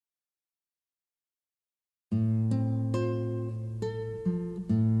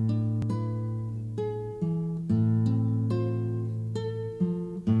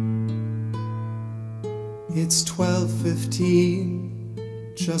It's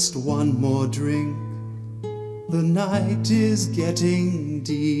 12:15, just one more drink. The night is getting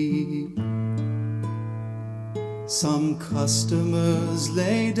deep. Some customers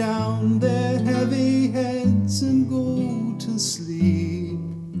lay down their heavy heads and go to sleep.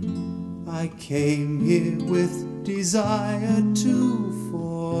 I came here with desire to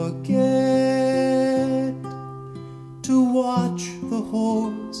forget, to watch the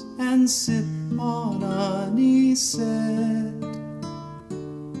horse and sip on anisette.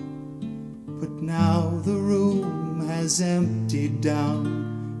 But now the room has emptied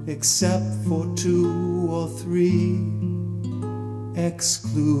down, except for 2 or 3,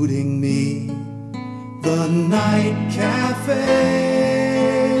 excluding me. The Night Café.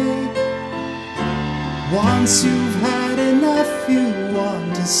 Once you've had enough, you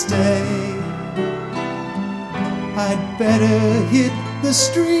want to stay. I'd better hit the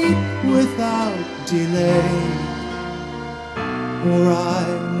street without delay, or I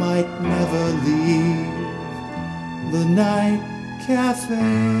might never leave the Night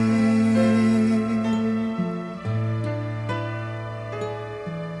Café.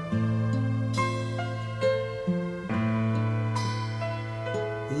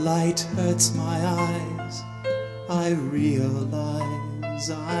 Light hurts my eyes, I realize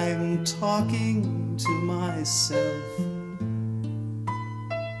I'm talking to myself.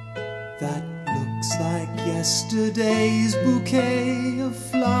 That looks like yesterday's bouquet of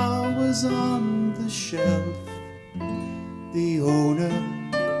flowers on the shelf. The owner,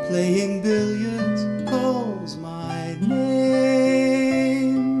 playing billiards, calls my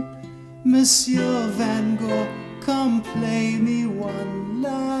name. Monsieur Van Gogh, come play me one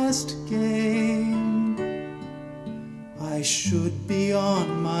last game. I should be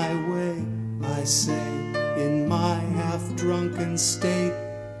on my way, I say, in my half-drunken state.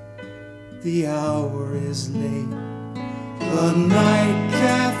 The hour is late. The Night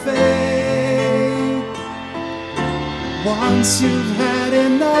Café. Once you've had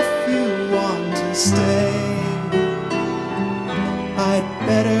enough, you want to stay. I'd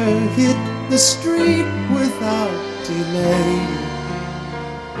better hit the street without delay,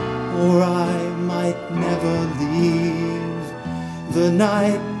 or I might never leave the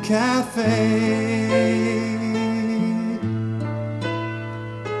Night Café.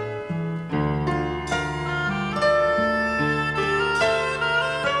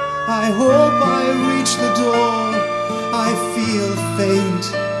 I hope I reach the door. I feel faint.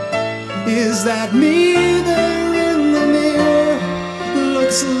 Is that me there in the mirror?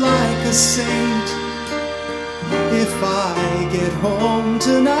 Looks like a saint. If I get home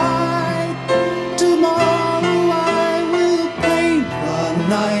tonight, tomorrow I will paint the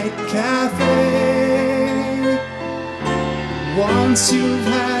Night Café. Once you've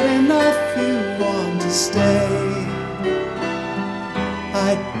had enough, you want to stay.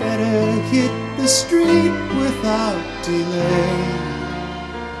 I'd better hit the street without delay,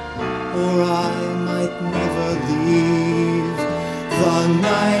 or I might never leave the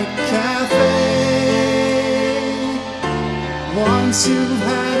Night Café. Once you've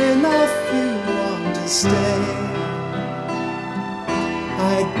had enough, you want to stay.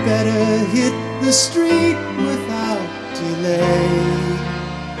 I'd better hit the street without delay,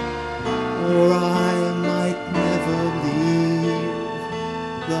 or I might never leave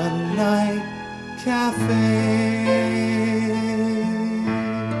the Night Café.